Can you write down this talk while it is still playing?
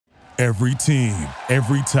Every team,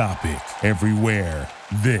 every topic, everywhere.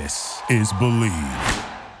 This is Believe.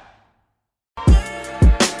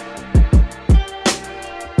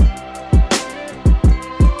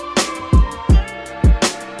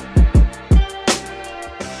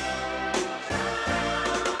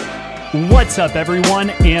 What's up, everyone,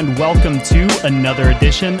 and welcome to another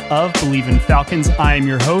edition of Believe in Falcons. I am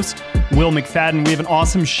your host, Will McFadden. We have an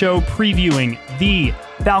awesome show previewing the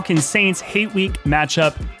Falcons-Saints Hate Week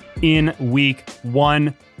matchup in Week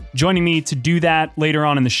 1. Joining me to do that later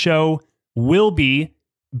on in the show will be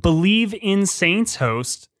Believe in Saints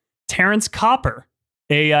host Terrence Copper,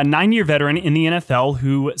 a 9-year veteran in the NFL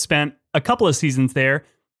who spent a couple of seasons there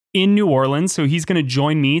in New Orleans. So he's going to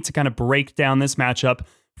join me to kind of break down this matchup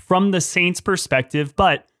from the Saints' perspective,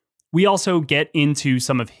 but we also get into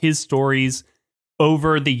some of his stories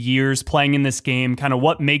over the years playing in this game, kind of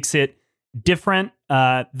what makes it different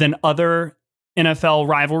than other NFL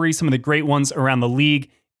rivalries, some of the great ones around the league.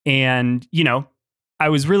 And, you know, I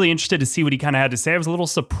was really interested to see what he kind of had to say. I was a little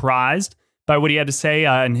surprised by what he had to say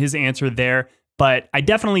and his answer there, but I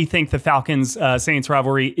definitely think the Falcons-Saints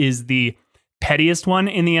rivalry is the pettiest one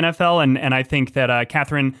in the NFL, and I think that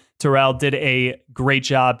Catherine Terrell did a great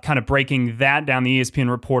job kind of breaking that down, the ESPN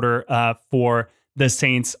reporter for the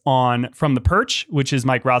Saints on From the Perch, which is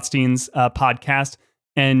Mike Rothstein's podcast,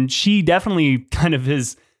 and she definitely kind of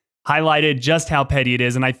has highlighted just how petty it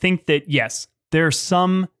is, and I think that, yes, there are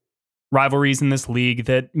some rivalries in this league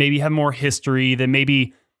that maybe have more history, that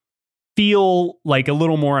maybe feel like a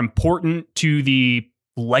little more important to the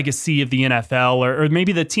legacy of the NFL, or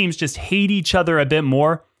maybe the teams just hate each other a bit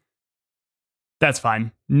more. That's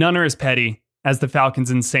fine. None are as petty as the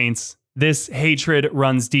Falcons and Saints. This hatred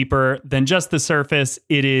runs deeper than just the surface.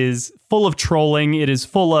 It is full of trolling. It is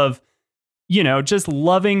full of, you know, just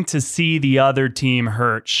loving to see the other team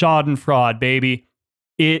hurt. Schadenfreude, baby.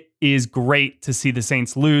 It is great to see the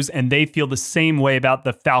Saints lose, and they feel the same way about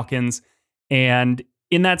the Falcons. And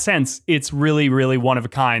in that sense, it's really, really one of a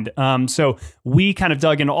kind. So we kind of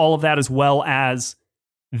dug into all of that as well as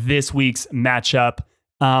this week's matchup.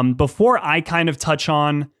 Before I kind of touch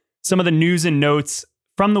on some of the news and notes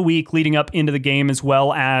from the week leading up into the game, as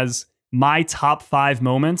well as my top 5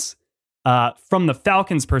 moments from the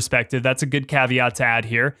Falcons perspective, that's a good caveat to add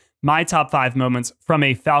here. My top 5 moments from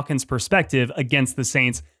a Falcons perspective against the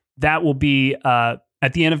Saints, that will be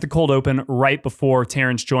at the end of the cold open right before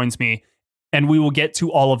Terrence joins me. And we will get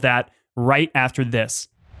to all of that right after this.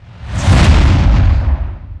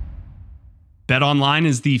 BetOnline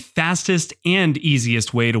is the fastest and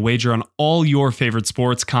easiest way to wager on all your favorite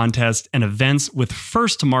sports, contests, and events with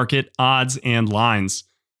first-to-market odds and lines.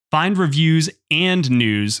 Find reviews and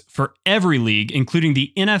news for every league, including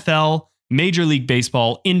the NFL, Major League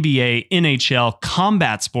Baseball, NBA, NHL,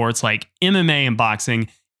 combat sports like MMA and boxing,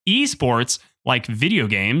 esports like video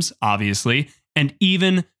games, obviously, and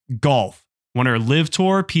even golf. Winner Live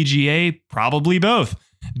Tour, PGA, probably both.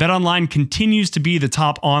 BetOnline continues to be the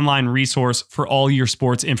top online resource for all your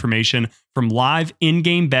sports information, from live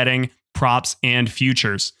in-game betting, props, and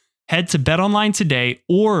futures. Head to BetOnline today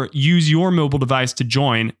or use your mobile device to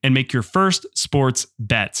join and make your first sports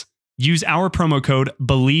bet. Use our promo code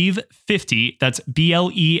BELIEVE50, that's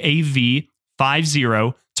BLEAV50,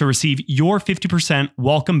 to receive your 50%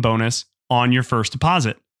 welcome bonus on your first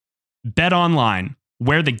deposit. BetOnline,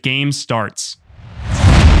 where the game starts.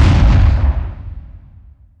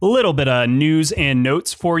 A little bit of news and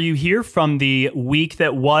notes for you here from the week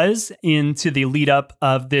that was into the lead up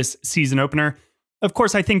of this season opener. Of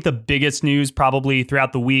course, I think the biggest news probably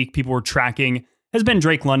throughout the week people were tracking has been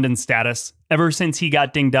Drake London's status. Ever since he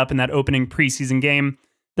got dinged up in that opening preseason game,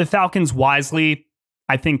 the Falcons wisely,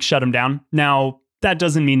 I think, shut him down. Now, that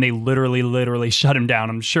doesn't mean they literally shut him down.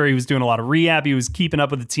 I'm sure he was doing a lot of rehab. He was keeping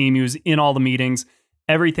up with the team. He was in all the meetings,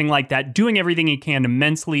 everything like that, doing everything he can to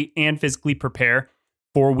mentally and physically prepare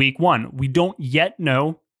for week 1. We don't yet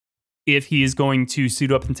know if he is going to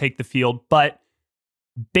suit up and take the field, but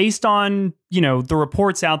based on, you know, the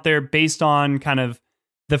reports out there, based on kind of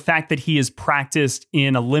the fact that he has practiced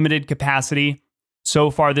in a limited capacity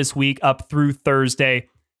so far this week up through Thursday,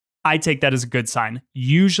 I take that as a good sign.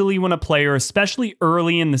 Usually when a player, especially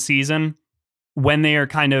early in the season, when they are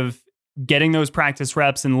kind of getting those practice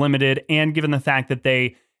reps and limited, and given the fact that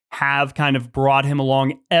they have kind of brought him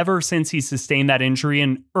along ever since he sustained that injury,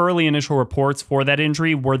 and early initial reports for that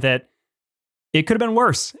injury were that it could have been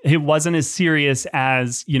worse. It wasn't as serious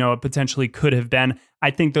as, you know, it potentially could have been.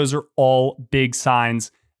 I think those are all big signs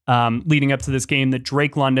leading up to this game that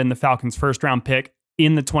Drake London, the Falcons' first round pick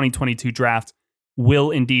in the 2022 draft,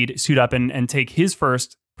 will indeed suit up and take his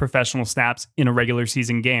first professional snaps in a regular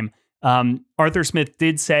season game. Arthur Smith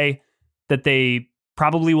did say that they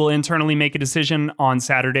probably will internally make a decision on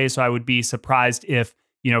Saturday. So I would be surprised if,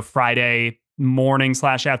 Friday morning /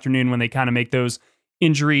 afternoon, when they kind of make those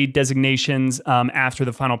injury designations after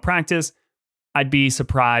the final practice, I'd be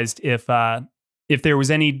surprised if there was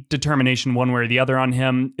any determination one way or the other on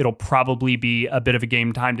him. It'll probably be a bit of a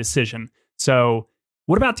game time decision. So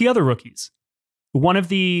what about the other rookies? One of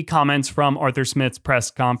the comments from Arthur Smith's press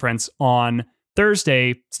conference on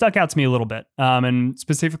Thursday stuck out to me a little bit, and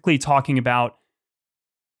specifically talking about,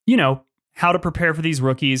 how to prepare for these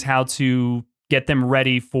rookies, how to get them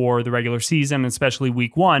ready for the regular season, especially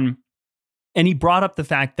week one. And he brought up the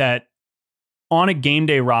fact that on a game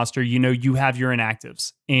day roster, you have your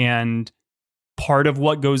inactives, and part of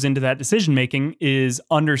what goes into that decision making is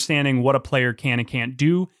understanding what a player can and can't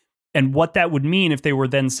do, and what that would mean if they were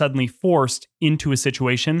then suddenly forced into a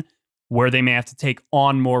situation where they may have to take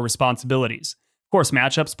on more responsibilities. Of course,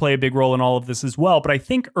 matchups play a big role in all of this as well, but I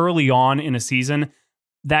think early on in a season,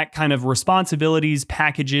 that kind of responsibilities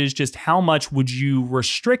packages, just how much would you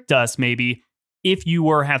restrict us maybe if you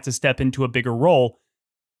were have to step into a bigger role,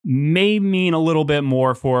 may mean a little bit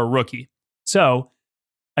more for a rookie. So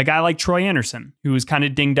a guy like Troy Anderson, who was kind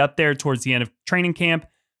of dinged up there towards the end of training camp,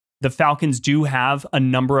 the Falcons do have a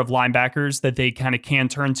number of linebackers that they kind of can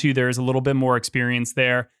turn to. There's a little bit more experience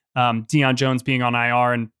there. Deion Jones being on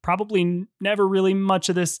IR and probably never really much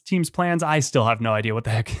of this team's plans. I still have no idea what the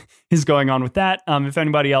heck is going on with that. If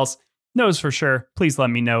anybody else knows for sure, please let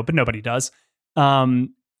me know, but nobody does.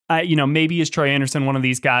 Maybe is Troy Anderson one of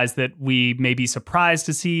these guys that we may be surprised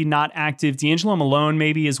to see not active. D'Angelo Malone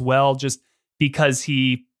maybe as well, just because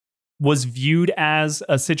he was viewed as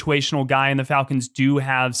a situational guy, and the Falcons do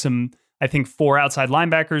have some, I think, 4 outside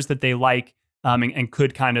linebackers that they like and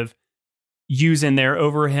could kind of use in there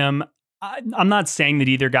over him. I'm not saying that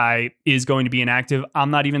either guy is going to be inactive.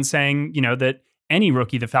 I'm not even saying, that any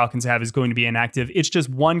rookie the Falcons have is going to be inactive. It's just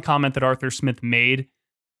one comment that Arthur Smith made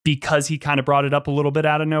because he kind of brought it up a little bit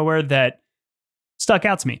out of nowhere that stuck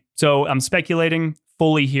out to me. So I'm speculating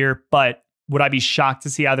fully here, but would I be shocked to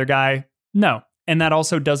see either guy? No. And that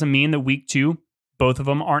also doesn't mean that week 2, both of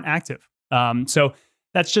them aren't active. So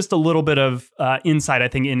that's just a little bit of insight, I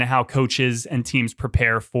think, into how coaches and teams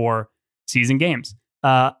prepare for season games.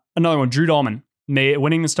 Another one, Drew Dalman,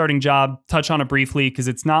 winning the starting job. Touch on it briefly because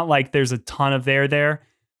it's not like there's a ton of there.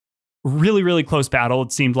 Really, really close battle.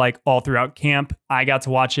 It seemed like all throughout camp. I got to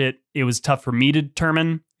watch it. It was tough for me to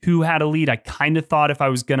determine who had a lead. I kind of thought if I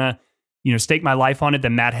was going to, stake my life on it, that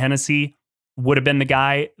Matt Hennessy would have been the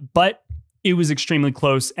guy, but it was extremely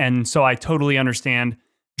close. And so I totally understand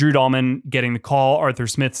Drew Dalman getting the call. Arthur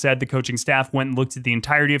Smith said the coaching staff went and looked at the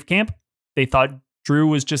entirety of camp. They thought Drew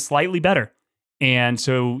was just slightly better. And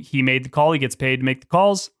so he made the call. He gets paid to make the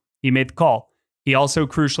calls. He made the call. He also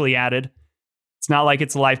crucially added, it's not like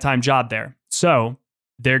it's a lifetime job there. So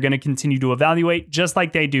they're going to continue to evaluate just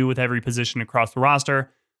like they do with every position across the roster.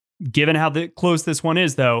 Given how close this one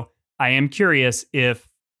is, though, I am curious if,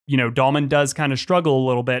 Dalman does kind of struggle a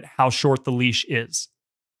little bit, how short the leash is.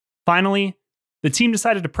 Finally, the team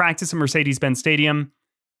decided to practice at Mercedes-Benz Stadium.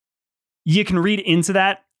 You can read into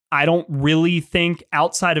that. I don't really think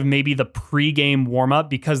outside of maybe the pregame warmup,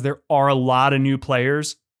 because there are a lot of new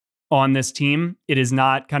players on this team. It is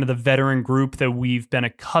not kind of the veteran group that we've been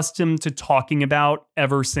accustomed to talking about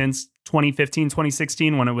ever since 2015,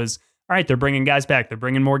 2016, when it was, all right, they're bringing guys back. They're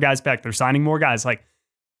bringing more guys back. They're signing more guys. Like,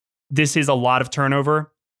 this is a lot of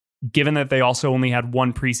turnover, given that they also only had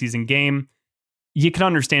one preseason game. You can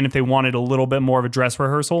understand if they wanted a little bit more of a dress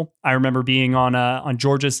rehearsal. I remember being on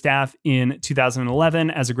Georgia's staff in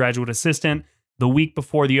 2011 as a graduate assistant. The week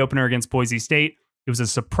before the opener against Boise State, it was a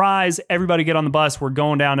surprise. Everybody get on the bus. We're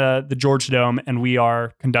going down to the Georgia Dome, and we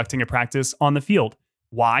are conducting a practice on the field.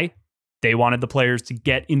 Why? They wanted the players to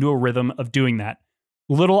get into a rhythm of doing that.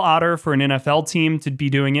 Little odder for an NFL team to be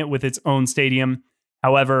doing it with its own stadium.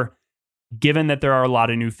 However, given that there are a lot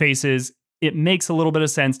of new faces, it makes a little bit of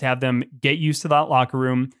sense to have them get used to that locker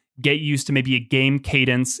room, get used to maybe a game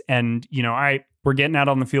cadence, and, all right, we're getting out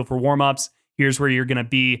on the field for warmups. Here's where you're going to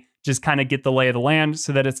be. Just kind of get the lay of the land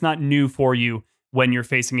so that it's not new for you when you're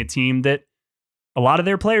facing a team that a lot of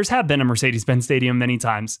their players have been at Mercedes-Benz Stadium many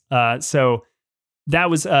times. So that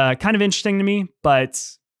was kind of interesting to me, but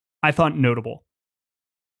I thought notable.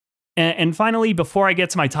 And finally, before I get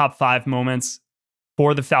to my top 5 moments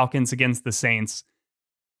for the Falcons against the Saints,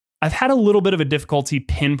 I've had a little bit of a difficulty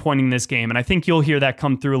pinpointing this game, and I think you'll hear that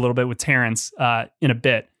come through a little bit with Terrence in a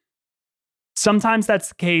bit. Sometimes that's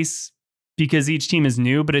the case because each team is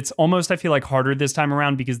new, but it's almost, I feel like, harder this time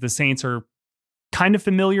around because the Saints are kind of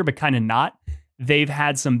familiar, but kind of not. They've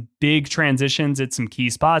had some big transitions at some key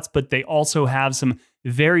spots, but they also have some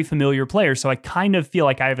very familiar players. So I kind of feel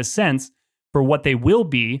like I have a sense for what they will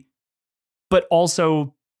be, but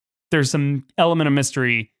also there's some element of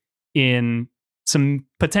mystery in some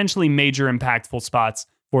potentially major impactful spots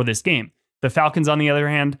for this game. The Falcons, on the other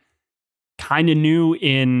hand, kind of new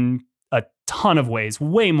in a ton of ways,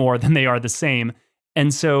 way more than they are the same.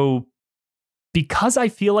 And so because I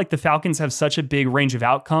feel like the Falcons have such a big range of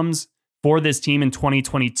outcomes for this team in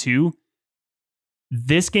 2022,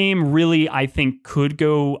 this game really, I think, could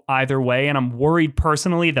go either way. And I'm worried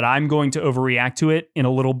personally that I'm going to overreact to it in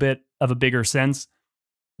a little bit of a bigger sense.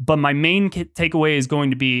 But my main takeaway is going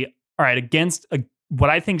to be, all right, against what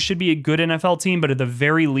I think should be a good NFL team, but at the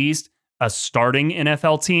very least, a starting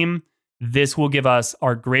NFL team, this will give us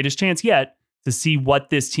our greatest chance yet to see what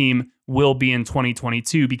this team will be in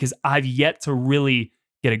 2022, because I've yet to really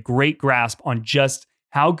get a great grasp on just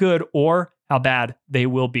how good or how bad they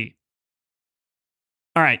will be.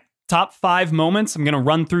 All right, top 5 moments. I'm going to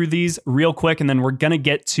run through these real quick, and then we're going to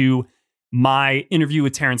get to my interview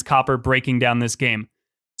with Terrence Copper breaking down this game.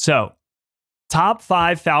 So, top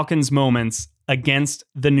 5 Falcons moments against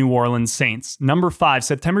the New Orleans Saints. Number 5,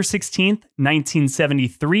 September 16th,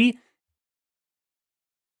 1973.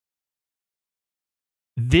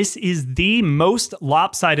 This is the most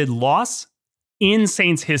lopsided loss in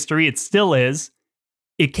Saints history. It still is.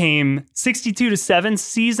 It came 62-7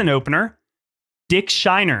 season opener. Dick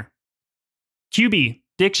Shiner, QB,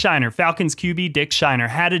 Dick Shiner, Falcons QB, Dick Shiner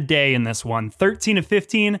had a day in this one.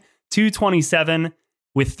 13-15, 227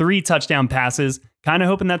 with 3 touchdown passes. Kind of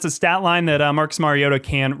hoping that's a stat line that Marcus Mariota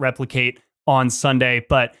can replicate on Sunday,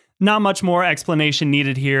 but not much more explanation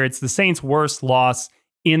needed here. It's the Saints' worst loss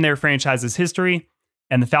in their franchise's history,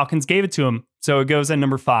 and the Falcons gave it to them. So it goes at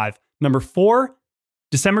number 5. Number 4,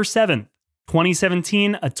 December 7th.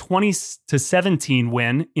 2017, a 20-17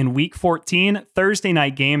 win in Week 14, Thursday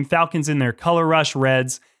night game. Falcons in their color rush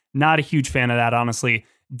reds. Not a huge fan of that, honestly.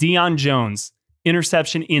 Deion Jones,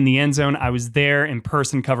 interception in the end zone. I was there in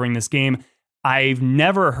person covering this game. I've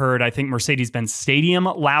never heard, I think, Mercedes-Benz Stadium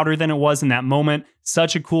louder than it was in that moment.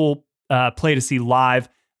 Such a cool play to see live.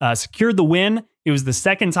 Secured the win. It was the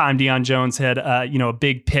second time Deion Jones had a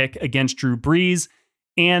big pick against Drew Brees.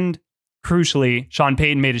 And crucially, Sean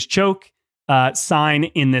Payton made his choke sign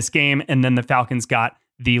in this game, and then the Falcons got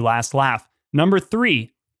the last laugh. Number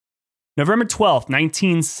 3, November 12th,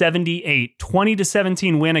 1978,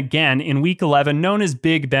 20-17 win again in Week 11, known as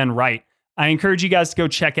Big Ben Wright. I encourage you guys to go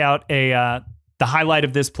check out the highlight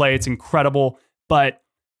of this play. It's incredible, but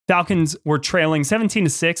Falcons were trailing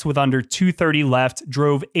 17-6 with under 2:30 left,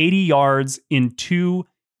 drove 80 yards in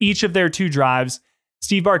each of their 2 drives.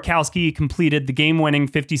 Steve Bartkowski completed the game-winning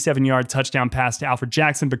 57-yard touchdown pass to Alfred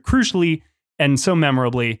Jackson, but crucially, and so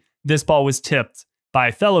memorably, this ball was tipped by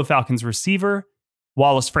a fellow Falcons receiver,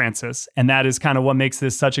 Wallace Francis. And that is kind of what makes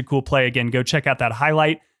this such a cool play. Again, go check out that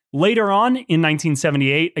highlight. Later on in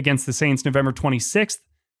 1978 against the Saints, November 26th,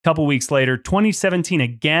 a couple weeks later, 2017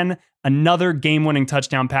 again, another game-winning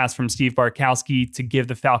touchdown pass from Steve Bartkowski to give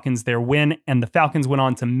the Falcons their win. And the Falcons went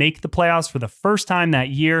on to make the playoffs for the first time that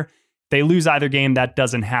year. They lose either game, that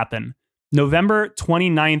doesn't happen. November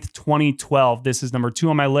 29th, 2012, this is number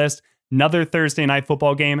 2 on my list. Another Thursday night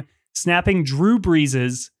football game, snapping Drew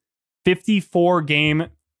Brees' 54-game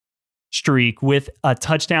streak with a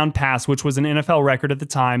touchdown pass, which was an NFL record at the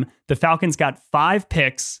time. The Falcons got 5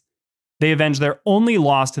 picks. They avenged their only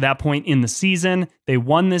loss to that point in the season. They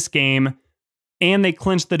won this game, and they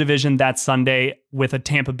clinched the division that Sunday with a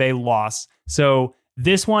Tampa Bay loss. So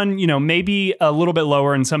this one, maybe a little bit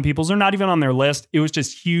lower in some people's, or not even on their list. It was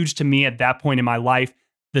just huge to me at that point in my life.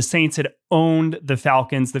 The Saints had owned the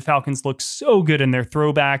Falcons. The Falcons looked so good in their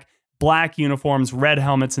throwback, black uniforms, red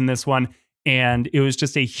helmets in this one. And it was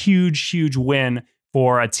just a huge, huge win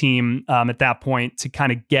for a team at that point to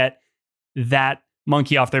kind of get that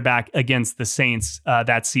monkey off their back against the Saints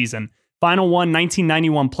that season. Final one,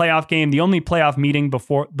 1991 playoff game, the only playoff meeting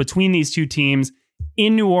between these two teams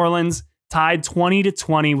in New Orleans, tied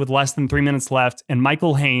 20-20 with less than 3 minutes left. And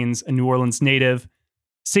Michael Haynes, a New Orleans native,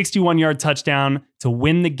 61-yard touchdown to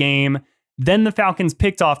win the game. Then the Falcons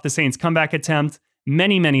picked off the Saints' comeback attempt.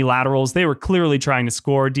 Many, many laterals. They were clearly trying to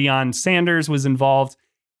score. Deion Sanders was involved.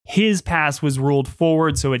 His pass was ruled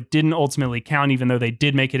forward, so it didn't ultimately count, even though they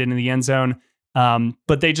did make it into the end zone.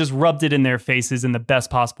 But they just rubbed it in their faces in the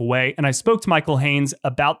best possible way. And I spoke to Michael Haynes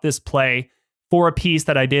about this play for a piece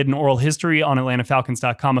that I did in Oral History on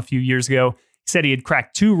AtlantaFalcons.com a few years ago. He said he had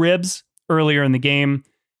cracked 2 ribs earlier in the game,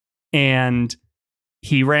 and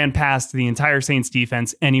he ran past the entire Saints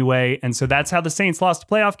defense anyway. And so that's how the Saints lost a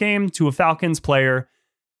playoff game to a Falcons player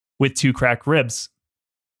with 2 cracked ribs.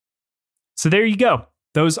 So there you go.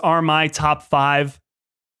 Those are my top 5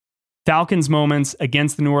 Falcons moments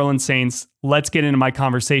against the New Orleans Saints. Let's get into my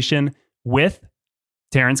conversation with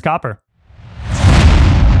Terrence Copper.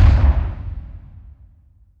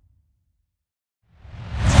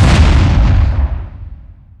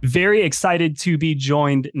 Very excited to be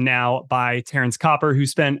joined now by Terrence Copper, who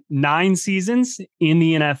spent 9 seasons in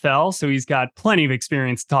the NFL. So he's got plenty of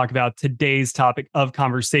experience to talk about today's topic of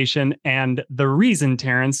conversation. And the reason,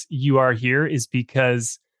 Terrence, you are here is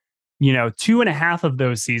because, 2.5 of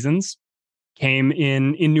those seasons came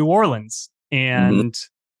in New Orleans. And,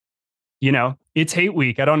 it's hate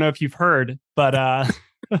week. I don't know if you've heard, but I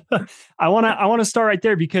want to start right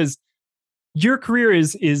there because your career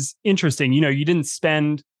is interesting. You didn't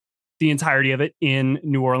spend the entirety of it in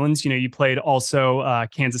New Orleans. You played also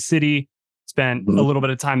Kansas City, spent a little bit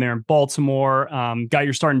of time there in Baltimore, got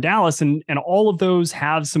your start in Dallas, and all of those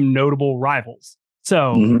have some notable rivals.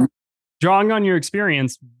 So drawing on your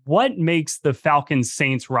experience, what makes the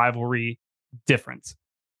Falcons-Saints rivalry different?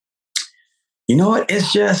 You know what?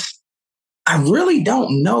 It's just, I really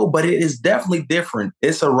don't know, but it is definitely different.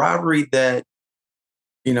 It's a rivalry that,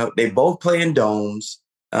 they both play in domes.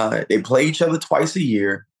 They play each other twice a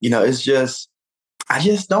year. It's just, I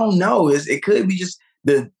just don't know. It could be just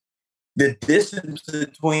the distance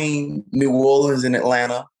between New Orleans and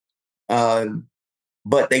Atlanta.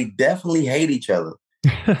 But they definitely hate each other.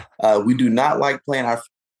 We do not like playing. Our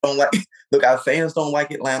fans don't like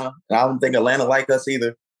Atlanta. And I don't think Atlanta like us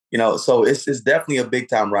either. So it's definitely a big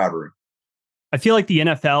time rivalry. I feel like the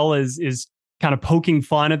NFL is kind of poking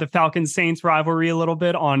fun at the Falcons-Saints rivalry a little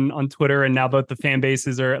bit on Twitter, and now both the fan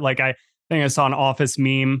bases are like, I think I saw an Office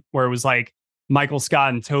meme where it was like Michael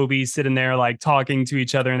Scott and Toby sitting there like talking to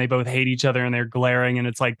each other, and they both hate each other and they're glaring, and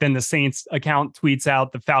it's like then the Saints account tweets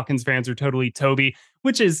out the Falcons fans are totally Toby,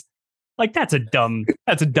 which is like that's a dumb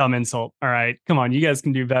insult. All right, come on, you guys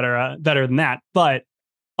can do better than that. But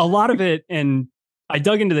a lot of it, and I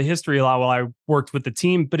dug into the history a lot while I worked with the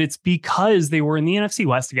team, but it's because they were in the NFC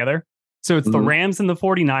West together. So it's the Rams and the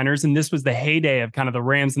 49ers, and this was the heyday of kind of the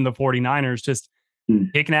Rams and the 49ers just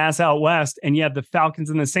kicking ass out west. And you have the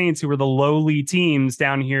Falcons and the Saints, who were the lowly teams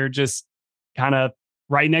down here, just kind of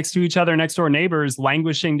right next to each other, next door neighbors,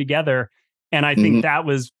 languishing together. And I think that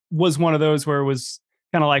was one of those where it was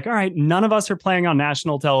kind of like, all right, none of us are playing on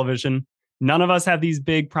national television. None of us have these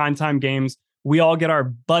big primetime games. We all get our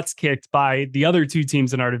butts kicked by the other two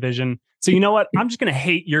teams in our division. So you know what? I'm just going to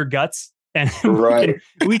hate your guts. And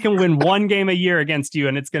we can win one game a year against you,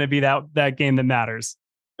 and it's going to be that game that matters.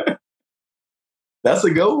 That's a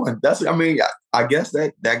good one. I guess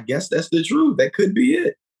that's the truth. That could be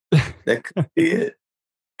it. That could be it.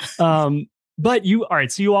 But all right.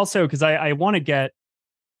 So you also, because I want to get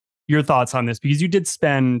your thoughts on this, because you did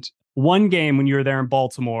spend one game when you were there in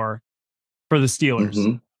Baltimore for the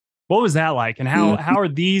Steelers. What was that like? And how are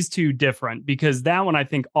these two different? Because that one I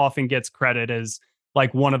think often gets credit as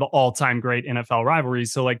like one of the all-time great NFL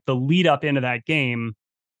rivalries. So like the lead up into that game,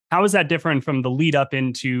 how is that different from the lead up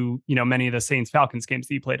into, many of the Saints Falcons games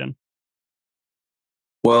that you played in?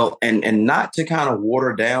 Well, and not to kind of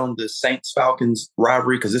water down the Saints Falcons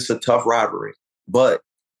rivalry, because it's a tough rivalry. But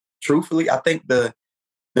truthfully, I think the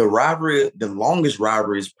rivalry, the longest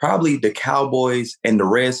rivalry is probably the Cowboys and the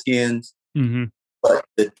Redskins. But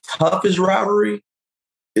the toughest rivalry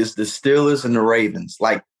is the Steelers and the Ravens.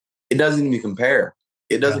 Like, it doesn't even compare.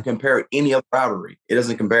 It doesn't compare any other rivalry. It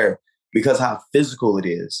doesn't compare because how physical it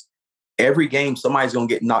is. Every game, somebody's going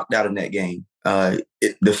to get knocked out in that game.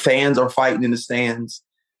 The fans are fighting in the stands.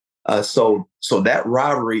 So that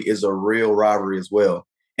rivalry is a real rivalry as well.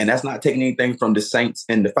 And that's not taking anything from the Saints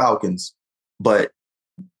and the Falcons, but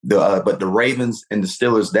the Ravens and the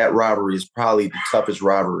Steelers, that rivalry is probably the toughest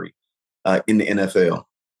rivalry in the NFL.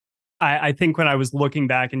 I think when I was looking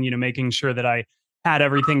back and, making sure that I had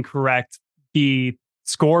everything correct, the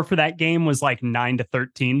score for that game was like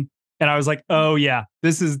 9-13. And I was like, oh yeah,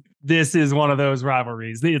 this is one of those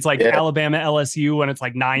rivalries. It's like Alabama LSU when it's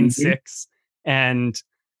like 9-6. And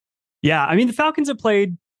yeah, I mean, the Falcons have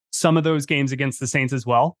played some of those games against the Saints as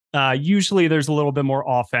well. Usually there's a little bit more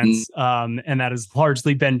offense. And that has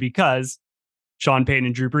largely been because Sean Payton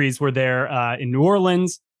and Drew Brees were there in New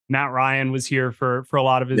Orleans. Matt Ryan was here for a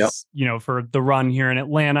lot of his, for the run here in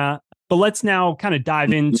Atlanta. But let's now kind of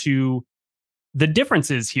dive into the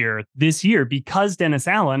differences here this year, because Dennis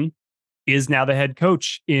Allen is now the head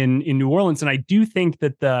coach in New Orleans. And I do think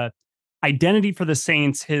that the identity for the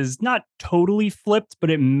Saints has not totally flipped, but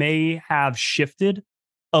it may have shifted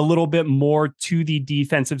a little bit more to the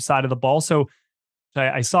defensive side of the ball. So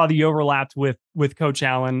I saw the overlap with Coach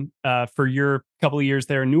Allen for your couple of years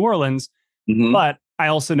there in New Orleans, but I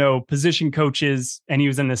also know position coaches, and he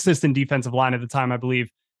was an assistant defensive line at the time, I believe,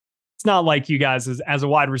 it's not like you guys as a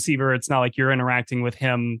wide receiver, it's not like you're interacting with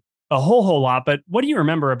him a whole lot. But what do you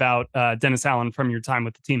remember about Dennis Allen from your time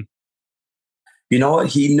with the team? You know what?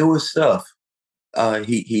 He knew his stuff.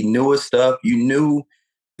 He knew his stuff. You knew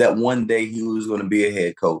that one day he was going to be a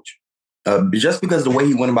head coach, just because of the way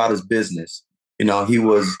he went about his business. You know, he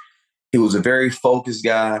was a very focused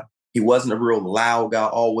guy. He wasn't a real loud guy,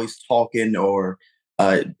 always talking or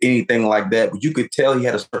anything like that. But you could tell he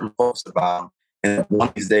had a certain focus about him. And one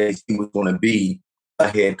of these days he was going to be a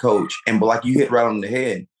head coach. But like you hit right on the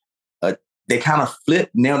head, they kind of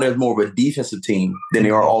flipped. Now there's more of a defensive team than they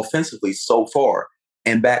are offensively so far.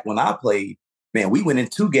 And back when I played, man, we went in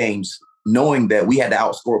 2 games knowing that we had to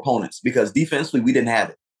outscore opponents because defensively we didn't have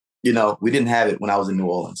it. You know, we didn't have it when I was in New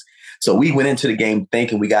Orleans. So we went into the game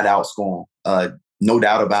thinking we got to outscore them, no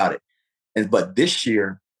doubt about it. But this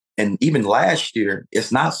year and even last year,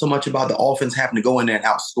 it's not so much about the offense having to go in there and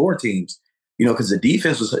outscore teams, you know, because the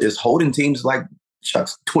defense is holding teams like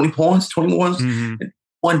 20 points, 21,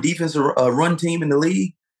 one defensive run team in the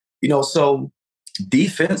league, you know. So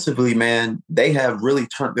defensively, man, they have really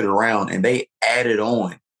turned it around and they added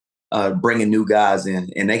on, bringing new guys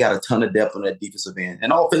in, and they got a ton of depth on that defensive end.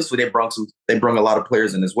 And offensively, they brought a lot of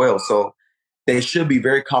players in as well. So they should be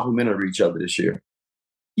very complementary to each other this year.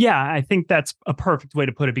 Yeah, I think that's a perfect way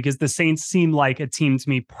to put it because the Saints seem like a team to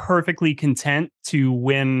me perfectly content to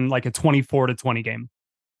win like a 24-20 game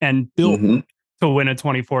and built to win a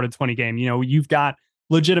 24-20 game. You know, you've got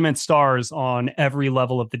legitimate stars on every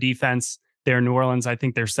level of the defense there in New Orleans. I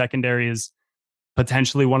think their secondary is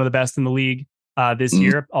potentially one of the best in the league this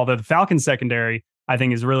year, although the Falcons secondary, I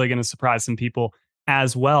think, is really going to surprise some people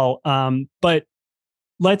as well. But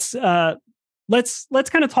let's kind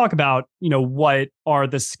of talk about, you know, what are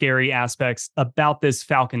the scary aspects about this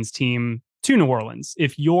Falcons team to New Orleans.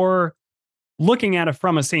 If you're looking at it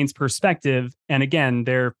from a Saints perspective, and again,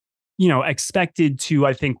 they're, you know, expected to,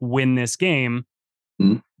 I think, win this game.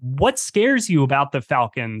 What scares you about the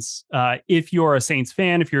Falcons? If you're a Saints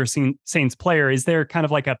fan, if you're a Saints player, is there kind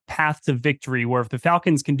of like a path to victory where if the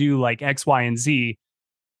Falcons can do like X, Y, and Z,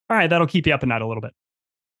 all right, that'll keep you up at night a little bit?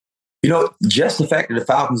 You know, just the fact that the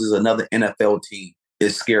Falcons is another NFL team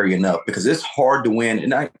is scary enough because it's hard to win.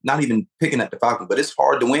 And not even picking at the Falcons, but it's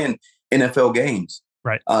hard to win NFL games.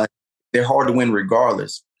 Right. They're hard to win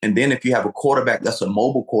regardless. And then if you have a quarterback that's a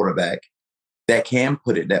mobile quarterback that can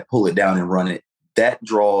pull it down and run it, that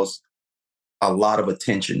draws a lot of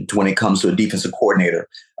attention to when it comes to a defensive coordinator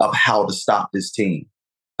of how to stop this team.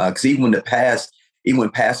 Because even when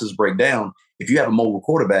passes break down, if you have a mobile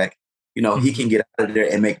quarterback, you know, he can get out of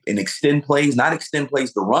there and extend plays, not extend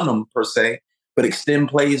plays to run them per se, but extend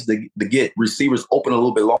plays to get receivers open a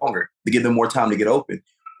little bit longer, to give them more time to get open.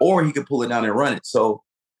 Or he could pull it down and run it. So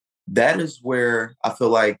that is where I feel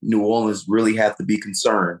like New Orleans really have to be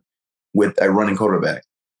concerned with a running quarterback.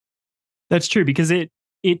 That's true because it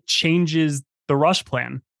changes the rush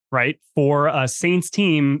plan, right? For a Saints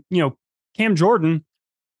team, you know, Cam Jordan,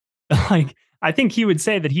 like I think he would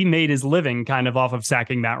say that he made his living kind of off of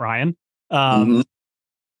sacking Matt Ryan.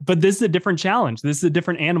 But this is a different challenge. This is a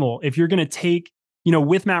different animal. If you're going to take, you know,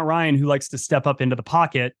 with Matt Ryan, who likes to step up into the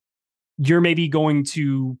pocket, you're maybe going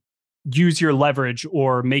to use your leverage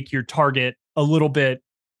or make your target a little bit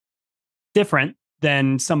different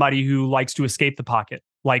than somebody who likes to escape the pocket,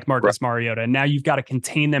 like Marcus Mariota. And now you've got to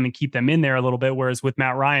contain them and keep them in there a little bit. Whereas with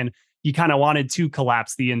Matt Ryan, you kind of wanted to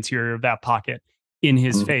collapse the interior of that pocket in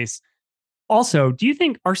his face. Also, do you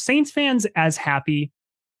think are Saints fans as happy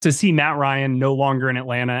to see Matt Ryan no longer in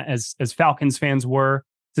Atlanta as Falcons fans were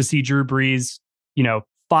to see Drew Brees, you know,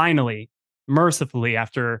 finally, mercifully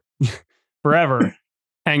after forever,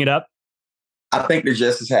 hang it up? I think they're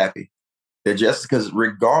just as happy. They're just because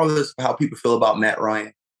regardless of how people feel about Matt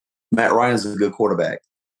Ryan is a good quarterback.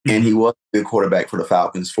 And he was a good quarterback for the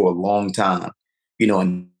Falcons for a long time, you know,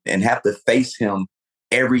 and have to face him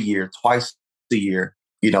every year, twice a year,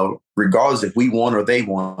 you know, regardless if we won or they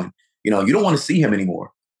won, you know, you don't want to see him anymore.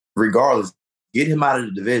 Regardless, get him out of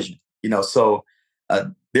the division, you know. So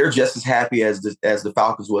they're just as happy as the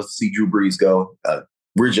Falcons was to see Drew Brees go.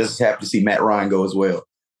 We're just as happy to see Matt Ryan go as well.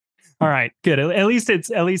 All right, good. At least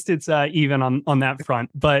it's even on that front.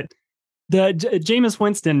 But the Jameis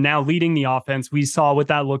Winston now leading the offense, we saw what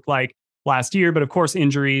that looked like last year. But of course,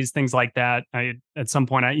 injuries, things like that. At some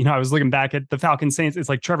point, I was looking back at the Falcons Saints. It's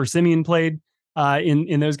like Trevor Siemian played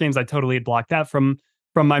in those games. I totally had blocked that from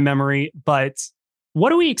my memory. But what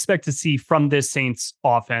do we expect to see from this Saints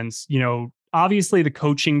offense? You know, obviously the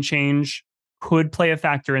coaching change could play a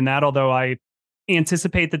factor in that, although I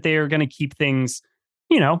anticipate that they are going to keep things,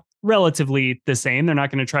 you know, relatively the same. They're not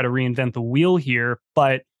going to try to reinvent the wheel here.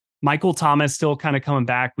 But Michael Thomas still kind of coming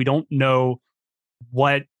back. We don't know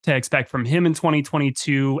what to expect from him in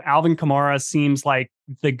 2022. Alvin Kamara seems like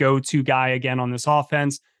the go-to guy again on this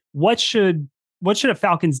offense. What should a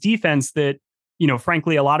Falcons defense that,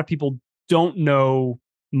 frankly, a lot of people don't know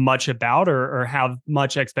much about or have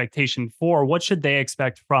much expectation for, what should they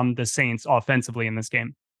expect from the Saints offensively in this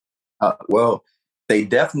game? Well, they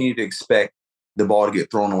definitely need to expect the ball to get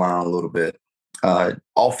thrown around a little bit.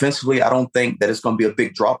 Offensively, I don't think that it's going to be a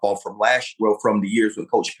big drop-off from from the years when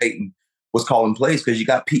Coach Payton was calling plays, because you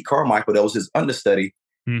got Pete Carmichael, that was his understudy,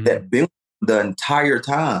 that been the entire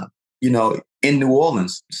time, in New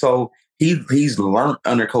Orleans. So he's learned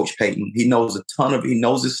under Coach Payton. He knows he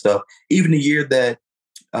knows his stuff. Even the year that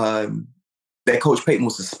Coach Payton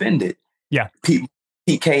was suspended,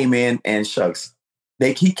 he came in and shucks,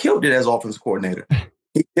 he killed it as offensive coordinator.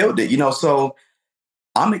 He killed it, so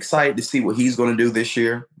I'm excited to see what he's going to do this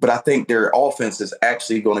year, but I think their offense is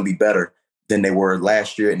actually going to be better than they were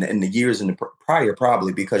last year and the years in the prior,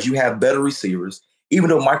 probably because you have better receivers, even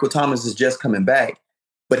though Michael Thomas is just coming back.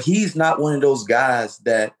 But he's not one of those guys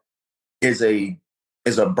that is a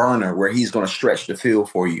burner where he's going to stretch the field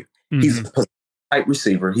for you. He's a type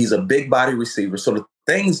receiver. He's a big body receiver. So the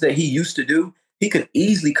things that he used to do, he could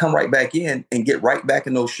easily come right back in and get right back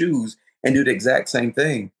in those shoes and do the exact same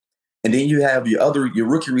thing. And then you have your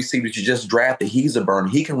rookie receivers you just drafted. He's a burner.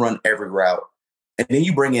 He can run every route. And then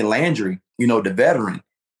you bring in Landry, the veteran.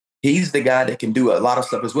 He's the guy that can do a lot of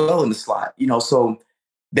stuff as well in the slot. So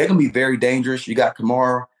they're going to be very dangerous. You got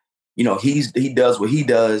Kamara. He does what he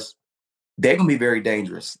does. They're going to be very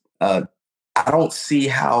dangerous. I don't see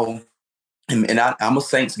how, and I'm a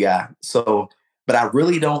Saints guy, but I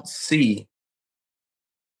really don't see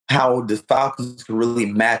how the Falcons can really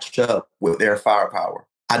match up with their firepower.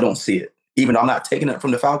 I don't see it. Even though I'm not taking it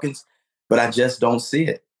from the Falcons, but I just don't see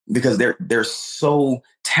it because they're so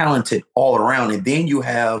talented all around. And then you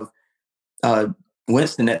have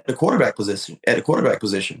Winston at the quarterback position.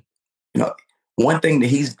 One thing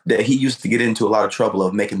that he used to get into a lot of trouble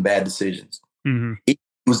of making bad decisions.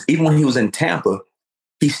 Even when he was in Tampa,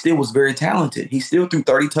 he still was very talented. He still threw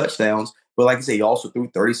 30 touchdowns, but like I say, he also threw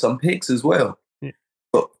 30-some picks as well. Yeah.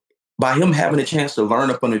 But by him having a chance to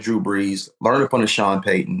learn up under Drew Brees, learn up under Sean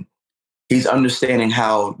Payton, he's understanding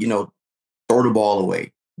how, throw the ball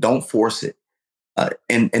away, don't force it.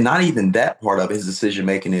 And not even that part of his decision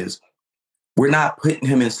making is we're not putting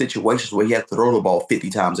him in situations where he has to throw the ball 50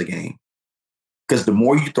 times a game. Because the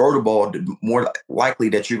more you throw the ball, the more likely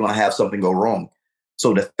that you're going to have something go wrong.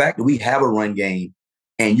 So the fact that we have a run game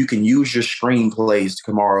and you can use your screen plays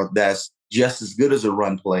to Kamara, that's just as good as a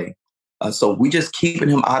run play. So we just keeping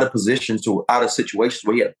him out of positions out of situations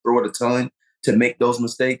where he had to throw it a ton to make those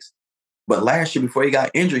mistakes. But last year, before he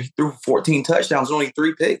got injured, he threw 14 touchdowns, only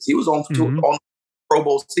 3 picks. He was on Pro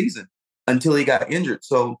Bowl season until he got injured.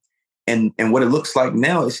 So, and what it looks like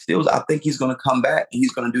now is still, I think he's going to come back and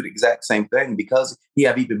he's going to do the exact same thing because he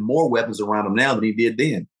have even more weapons around him now than he did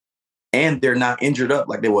then. And they're not injured up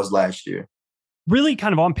like they was last year. Really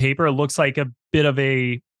kind of on paper, it looks like a bit of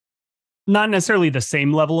not necessarily the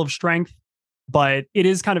same level of strength, but it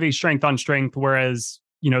is kind of a strength on strength. Whereas,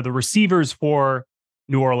 the receivers for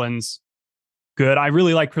New Orleans, good. I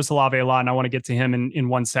really like Chris Olave a lot, and I want to get to him in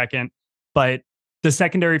 1 second. But the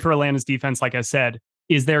secondary for Atlanta's defense, like I said,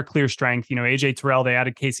 is their clear strength. AJ Terrell, they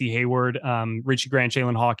added Casey Hayward, Richie Grant,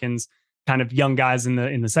 Jalen Hawkins, kind of young guys in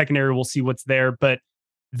the secondary. We'll see what's there. But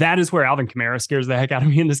that is where Alvin Kamara scares the heck out of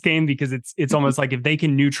me in this game because it's almost like if they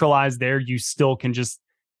can neutralize there, you still can just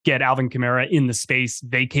get Alvin Kamara in the space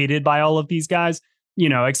vacated by all of these guys.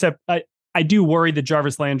 Except I do worry that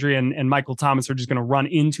Jarvis Landry and Michael Thomas are just going to run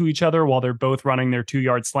into each other while they're both running their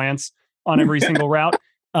 2-yard slants on every single route.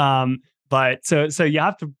 But so you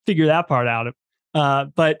have to figure that part out.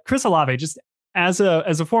 But Chris Olave, just as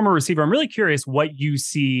a former receiver, I'm really curious what you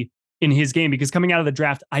see in his game, because coming out of the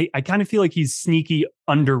draft, I kind of feel like he's sneaky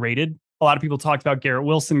underrated. A lot of people talked about Garrett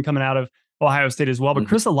Wilson coming out of Ohio State as well, but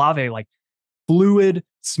Chris Olave, like fluid,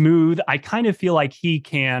 smooth. I kind of feel like he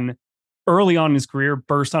can early on in his career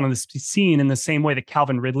burst onto the scene in the same way that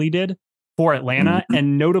Calvin Ridley did for Atlanta.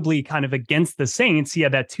 And notably kind of against the Saints, he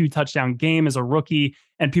had that 2-touchdown game as a rookie.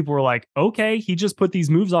 And people were like, okay, he just put these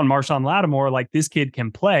moves on Marshawn Lattimore. Like this kid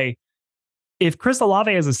can play. If Chris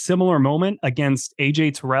Olave has a similar moment against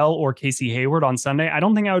AJ Terrell or Casey Hayward on Sunday, I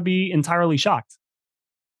don't think I would be entirely shocked.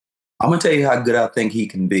 I'm going to tell you how good I think he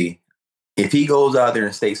can be. If he goes out there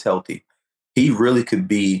and stays healthy, he really could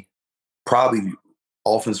be probably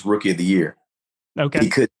Offensive Rookie of the Year. Okay. He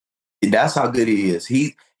could. That's how good he is.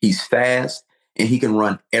 He's fast and he can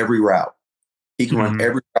run every route. He can run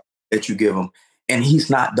every route that you give him. And he's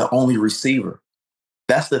not the only receiver.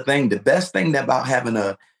 That's the thing. The best thing about having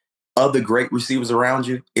other great receivers around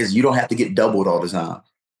you is you don't have to get doubled all the time.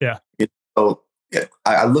 Yeah. So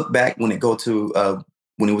I look back when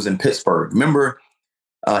when he was in Pittsburgh. Remember,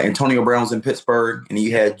 Antonio Brown was in Pittsburgh, and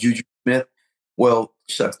you had Juju Smith. Well,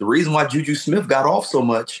 shucks, the reason why Juju Smith got off so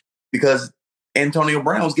much because Antonio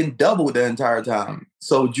Brown was getting doubled the entire time.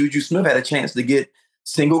 So Juju Smith had a chance to get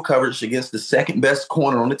single coverage against the second best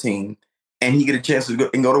corner on the team, and he get a chance to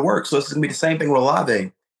go to work. So it's going to be the same thing with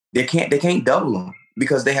Olave. They can't double him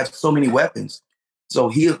because they have so many weapons. So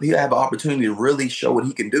he'll have an opportunity to really show what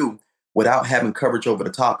he can do without having coverage over the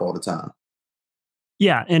top all the time.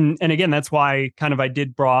 Yeah, and again, that's why kind of I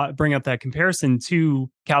did bring up that comparison to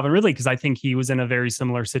Calvin Ridley, because I think he was in a very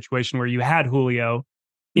similar situation where you had Julio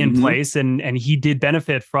in place and he did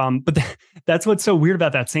benefit from, but that's what's so weird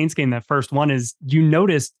about that Saints game, that first one, is you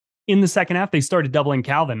noticed in the second half, they started doubling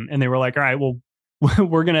Calvin and they were like, all right, well, we'll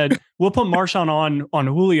put Marshawn on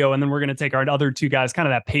Julio, and then we're going to take our other two guys, kind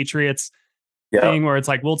of that Patriots thing where it's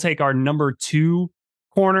like, we'll take our number 2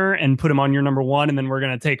 corner and put him on your number 1. And then we're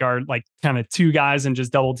going to take our like kind of 2 guys and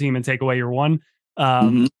just double team and take away your 1.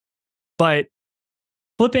 But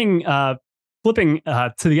flipping to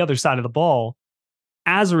the other side of the ball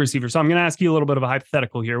as a receiver. So I'm going to ask you a little bit of a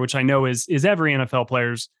hypothetical here, which I know is every NFL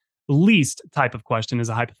player's least type of question is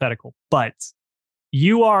a hypothetical, but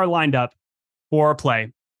you are lined up for a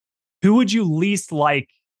play. Who would you least like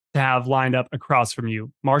to have lined up across from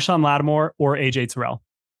you? Marshon Lattimore or AJ Terrell?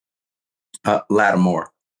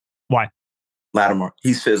 Lattimore. Why? Lattimore.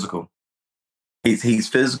 He's physical. He's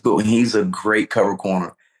physical, and he's a great cover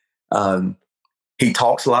corner. He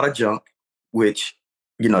talks a lot of junk, which,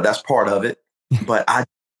 that's part of it. But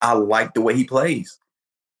I like the way he plays.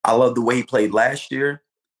 I love the way he played last year.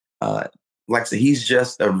 Like I said, he's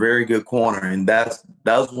just a very good corner, and that's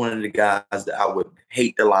one of the guys that I would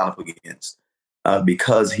hate to line up against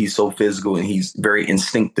because he's so physical and he's very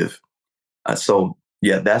instinctive. So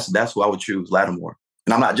yeah, that's who I would choose, Lattimore.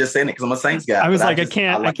 And I'm not just saying it because I'm a Saints guy. I was like, I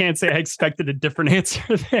can't say I expected a different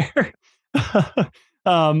answer there.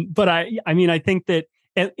 But I think that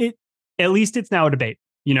at least it's now a debate,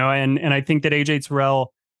 and I think that AJ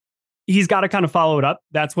Terrell, he's got to kind of follow it up.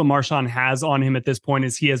 That's what Marshawn has on him at this point,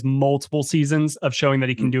 is he has multiple seasons of showing that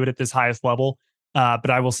he can do it at this highest level. But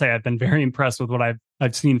I will say I've been very impressed with what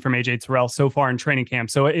I've seen from AJ Terrell so far in training camp.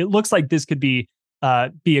 So it looks like this could be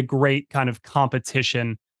a great kind of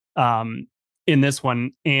competition in this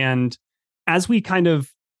one. And as we kind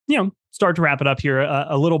of, start to wrap it up here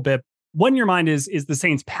a little bit, what in your mind is the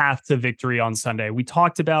Saints' path to victory on Sunday? We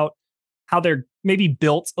talked about how they're maybe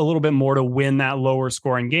built a little bit more to win that lower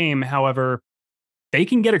scoring game. However, they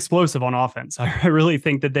can get explosive on offense. I really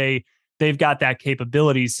think that they've got that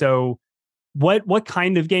capability. So what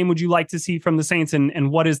kind of game would you like to see from the Saints,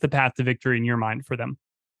 and what is the path to victory in your mind for them?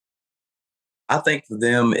 I think for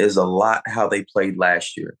them is a lot how they played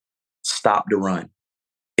last year. Stop the run.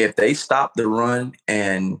 If they stop the run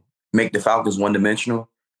and make the Falcons one-dimensional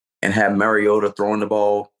and have Mariota throwing the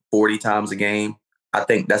ball 40 times a game, I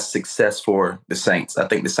think that's success for the Saints. I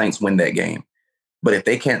think the Saints win that game. But if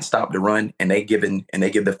they can't stop the run and they give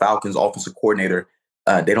the Falcons offensive coordinator,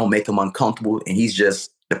 they don't make him uncomfortable, and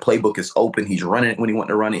the playbook is open. He's running it when he wants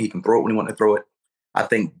to run it. He can throw it when he wants to throw it. I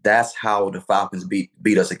think that's how the Falcons beat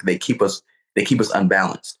us. They keep us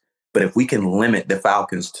unbalanced. But if we can limit the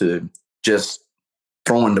Falcons to just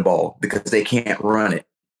throwing the ball because they can't run it,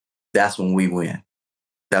 that's when we win.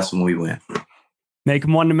 Make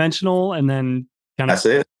them one-dimensional and then kind of that's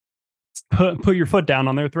it. Put your foot down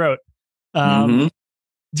on the's throat. Do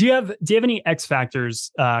you have any X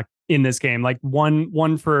factors in this game? Like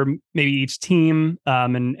one for maybe each team,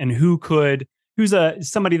 and who's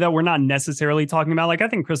somebody that we're not necessarily talking about? Like, I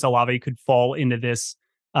think Chris Olave could fall into this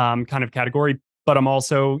kind of category, but I'm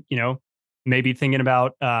also, maybe thinking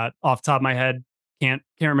about off the top of my head, can't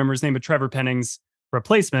remember his name, but Trevor Penning's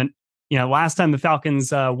replacement. Last time the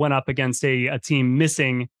Falcons went up against a team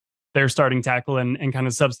missing their starting tackle and kind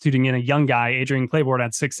of substituting in a young guy, Adrian Claiborne,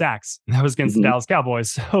 had 6 sacks. That was against the Dallas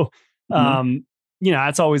Cowboys. So,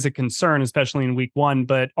 that's always a concern, especially in week 1.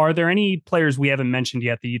 But are there any players we haven't mentioned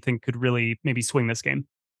yet that you think could really maybe swing this game?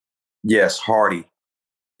 Yes, Hardy.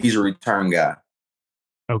 He's a return guy.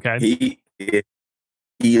 Okay.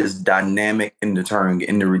 He is dynamic in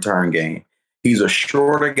the return game. He's a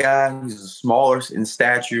shorter guy. He's smaller in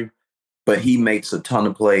stature, but he makes a ton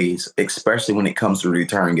of plays, especially when it comes to the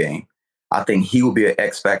return game. I think he will be an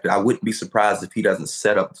X factor. I wouldn't be surprised if he doesn't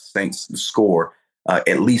set up the Saints to score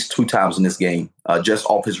at least 2 times in this game, just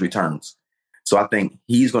off his returns. So I think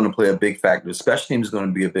he's going to play a big factor. The special teams is going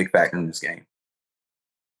to be a big factor in this game.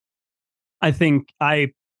 I think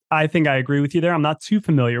I I think I agree with you there. I'm not too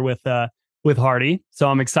familiar with Hardy, so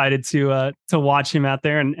I'm excited to watch him out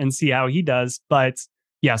there and see how he does. But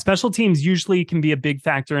yeah, special teams usually can be a big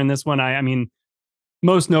factor in this one. I mean,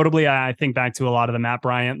 most notably, I think back to a lot of the Matt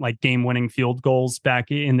Bryant like game-winning field goals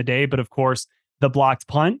back in the day. But of course, the blocked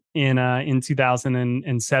punt in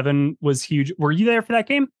 2007 was huge. Were you there for that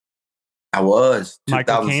game? I was.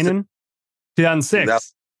 Michael Kanan,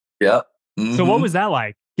 2006. Yep. Mm-hmm. So what was that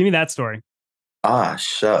like? Give me that story. Ah,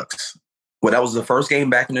 shucks. Well, that was the first game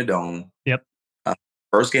back in the Dome. Yep.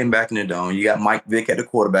 First game back in the Dome. You got Mike Vick at the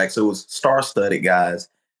quarterback. So it was star-studded guys.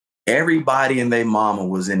 Everybody and their mama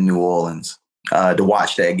was in New Orleans to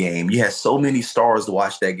watch that game. You had so many stars to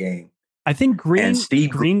watch that game. I think Green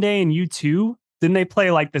Day and U2, didn't they play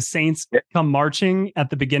like the Saints come marching at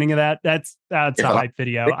the beginning of that? That's a hype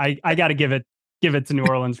video. I got to give it to New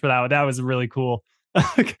Orleans for that. That was really cool.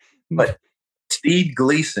 But Steve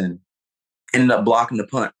Gleason ended up blocking the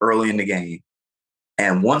punt early in the game.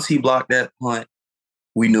 And once he blocked that punt,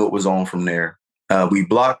 we knew it was on from there. We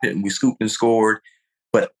blocked it and we scooped and scored.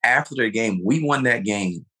 But after the game, we won that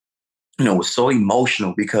game. You know, it was so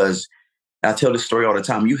emotional because I tell this story all the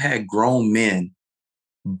time. You had grown men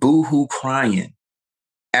boo-hoo crying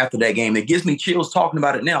after that game. It gives me chills talking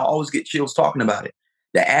about it now. I always get chills talking about it.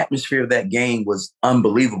 The atmosphere of that game was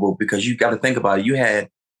unbelievable because you got to think about it. You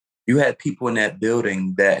had people in that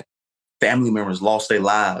building that family members lost their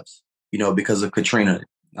lives, you know, because of Katrina.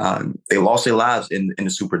 They lost their lives in the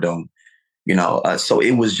Superdome, you know. So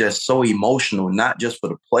it was just so emotional, not just for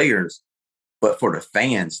the players, but for the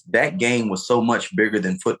fans. That game was so much bigger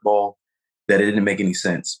than football that it didn't make any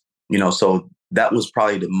sense, you know. So that was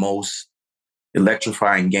probably the most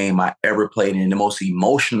electrifying game I ever played in, the most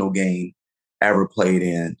emotional game I ever played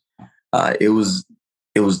in. It was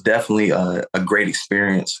definitely a great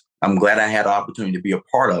experience. I'm glad I had the opportunity to be a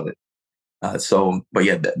part of it. But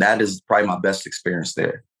yeah, that is probably my best experience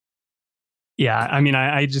there. Yeah, I mean,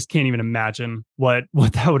 I just can't even imagine what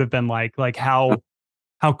that would have been like how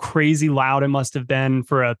crazy loud it must have been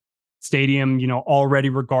for a stadium, you know, already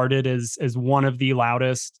regarded as one of the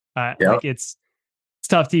loudest. Like it's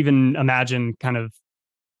tough to even imagine kind of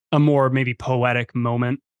a more maybe poetic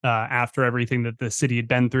moment after everything that the city had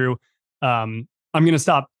been through. I'm going to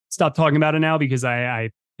stop talking about it now because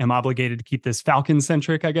I am obligated to keep this Falcon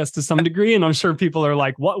centric, I guess, to some degree. And I'm sure people are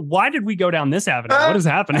like, why did we go down this avenue? What is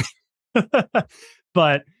happening?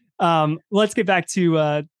 But let's get back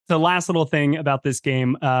to the last little thing about this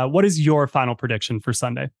game. What is your final prediction for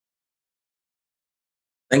Sunday?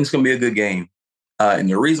 I think it's going to be a good game. And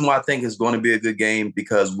the reason why I think it's going to be a good game,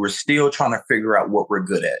 because we're still trying to figure out what we're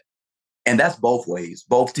good at. And that's both ways,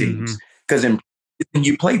 both teams. Because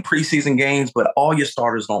you play preseason games, but all your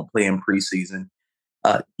starters don't play in preseason.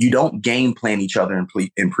 You don't game plan each other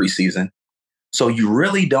in preseason. So you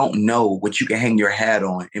really don't know what you can hang your hat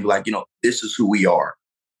on and be like, you know, this is who we are.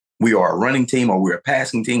 We are a running team, or we're a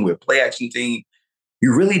passing team, we're a play action team.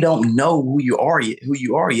 You really don't know who you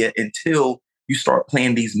are yet until you start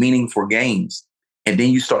playing these meaningful games. And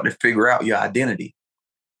then you start to figure out your identity.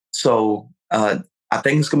 So I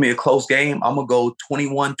think it's going to be a close game. I'm going to go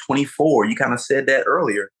 21-24. You kind of said that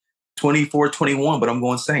earlier, 24-21, but I'm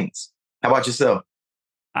going Saints. How about yourself?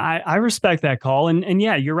 I respect that call. And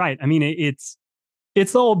yeah, you're right. I mean, it's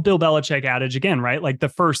the old Bill Belichick adage again, right? Like the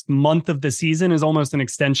first month of the season is almost an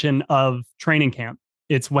extension of training camp.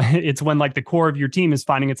 It's when like the core of your team is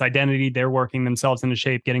finding its identity. They're working themselves into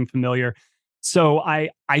shape, getting familiar. So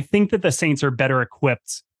I think that the Saints are better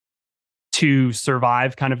equipped to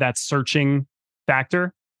survive kind of that searching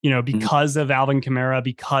factor, you know, because of Alvin Kamara,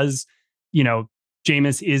 because, you know,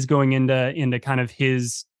 Jameis is going into kind of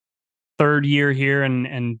his third year here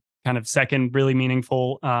and kind of second really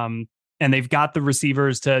meaningful. And they've got the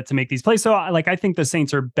receivers to make these plays. So I think the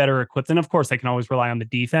Saints are better equipped. And of course, they can always rely on the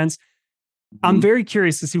defense. I'm very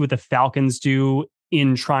curious to see what the Falcons do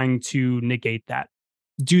in trying to negate that.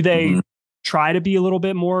 Do they try to be a little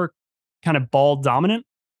bit more kind of ball dominant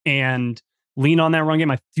and lean on that run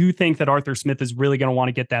game? I do think that Arthur Smith is really going to want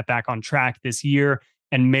to get that back on track this year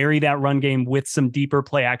and marry that run game with some deeper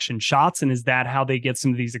play action shots. And is that how they get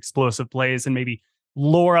some of these explosive plays and maybe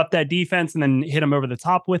lure up that defense and then hit them over the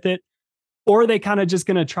top with it? Or are they kind of just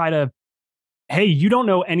going to try to, hey, you don't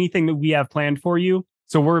know anything that we have planned for you,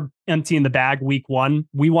 so we're emptying the bag week one.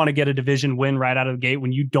 We want to get a division win right out of the gate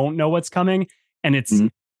when you don't know what's coming. And it's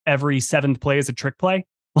every seventh play is a trick play.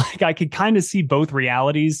 Like I could kind of see both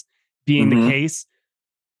realities being the case.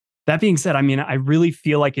 That being said, I mean, I really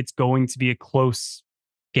feel like it's going to be a close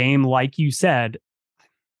game. Like you said,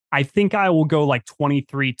 I think I will go like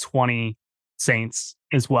 23-20 Saints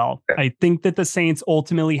as well. I think that the Saints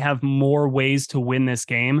ultimately have more ways to win this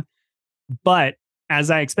game, but as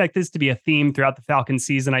I expect this to be a theme throughout the Falcons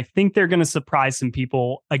season, I think they're going to surprise some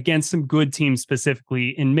people against some good teams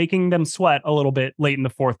specifically in making them sweat a little bit late in the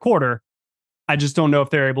fourth quarter. I just don't know if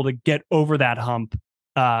they're able to get over that hump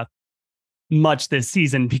much this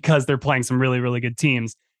season because they're playing some really, really good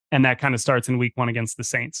teams. And that kind of starts in week 1 against the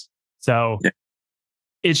Saints. So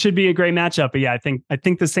it should be a great matchup. But yeah, I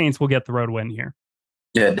think the Saints will get the road win here.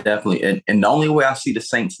 Yeah, definitely. And the only way I see the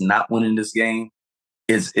Saints not winning this game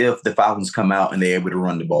is if the Falcons come out and they're able to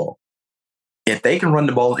run the ball. If they can run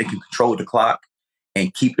the ball and can control the clock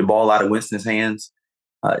and keep the ball out of Winston's hands,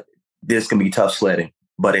 this can be tough sledding.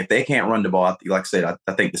 But if they can't run the ball, like I said,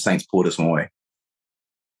 I think the Saints pull this one away.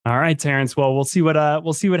 All right, Terrence. Well, we'll see what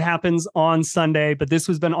happens on Sunday. But this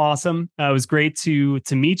has been awesome. It was great to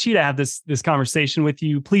meet you, to have this conversation with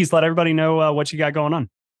you. Please let everybody know what you got going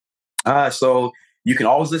on. So you can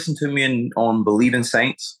always listen to me on Believe in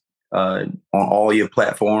Saints on all your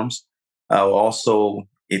platforms. Also,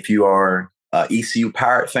 if you are an ECU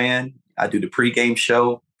Pirate fan, I do the pregame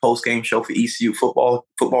show, postgame show for ECU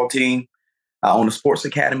football team. On the Sports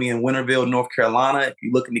Academy in Winterville, North Carolina. If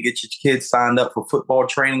you're looking to get your kids signed up for football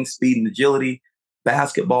training, speed and agility,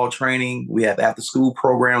 basketball training, we have after-school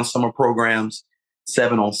programs, summer programs,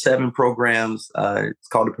 7-on-7 programs. It's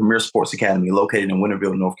called the Premier Sports Academy, located in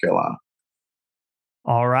Winterville, North Carolina.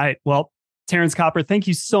 All right. Well, Terrence Copper, thank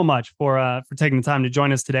you so much for taking the time to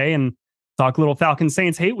join us today and talk a little Falcons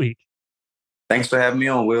Saints Hate Week. Thanks for having me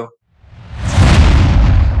on, Will.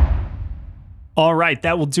 All right,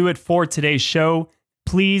 that will do it for today's show.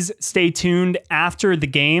 Please stay tuned after the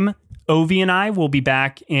game. Ovi and I will be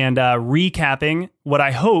back and recapping what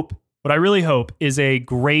I really hope is a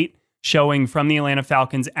great showing from the Atlanta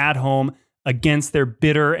Falcons at home against their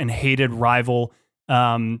bitter and hated rival.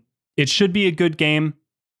 It should be a good game.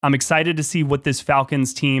 I'm excited to see what this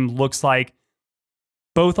Falcons team looks like,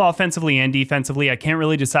 both offensively and defensively. I can't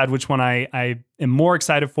really decide which one I am more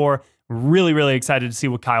excited for. Really, really excited to see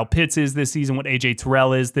what Kyle Pitts is this season, what AJ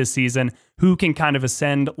Terrell is this season, who can kind of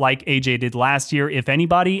ascend like AJ did last year, if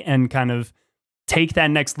anybody, and kind of take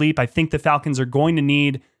that next leap. I think the Falcons are going to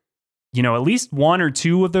need, at least one or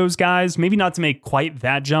two of those guys, maybe not to make quite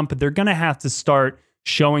that jump, but they're going to have to start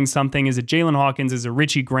showing something. Is it Jalen Hawkins? Is it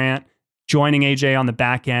Richie Grant joining AJ on the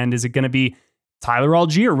back end? Is it going to be Tyler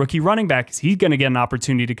Algier, rookie running back? Is he going to get an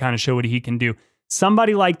opportunity to kind of show what he can do?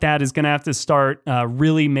 Somebody like that is going to have to start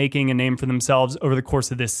really making a name for themselves over the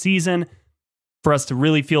course of this season for us to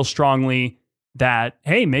really feel strongly that,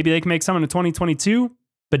 hey, maybe they can make something in 2022,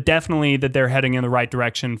 but definitely that they're heading in the right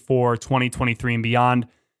direction for 2023 and beyond.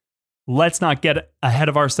 Let's not get ahead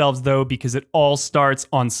of ourselves, though, because it all starts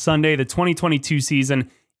on Sunday. The 2022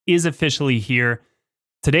 season is officially here.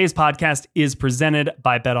 Today's podcast is presented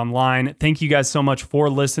by BetOnline. Thank you guys so much for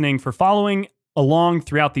listening, for following along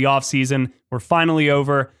throughout the offseason. We're finally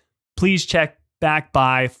over. Please check back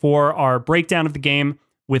by for our breakdown of the game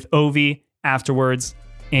with Ovi afterwards.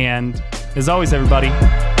 And as always, everybody,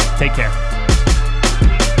 take care.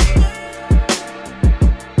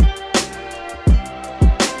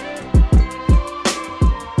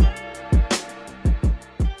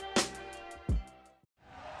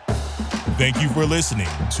 Thank you for listening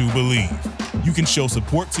to Believe. You can show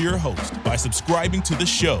support to your host by subscribing to the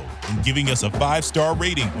show and giving us a 5-star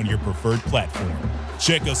rating on your preferred platform.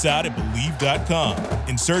 Check us out at Believe.com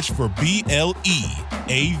and search for BLEAV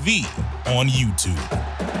on YouTube.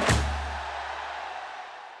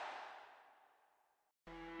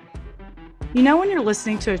 You know when you're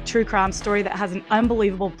listening to a true crime story that has an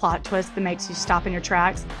unbelievable plot twist that makes you stop in your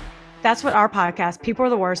tracks? That's what our podcast, People Are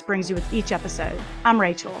the Worst, brings you with each episode. I'm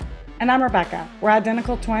Rachel. And I'm Rebecca. We're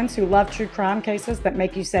identical twins who love true crime cases that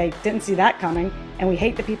make you say, didn't see that coming, and we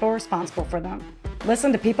hate the people responsible for them.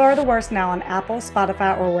 Listen to People Are the Worst now on Apple,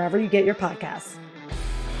 Spotify, or wherever you get your podcasts.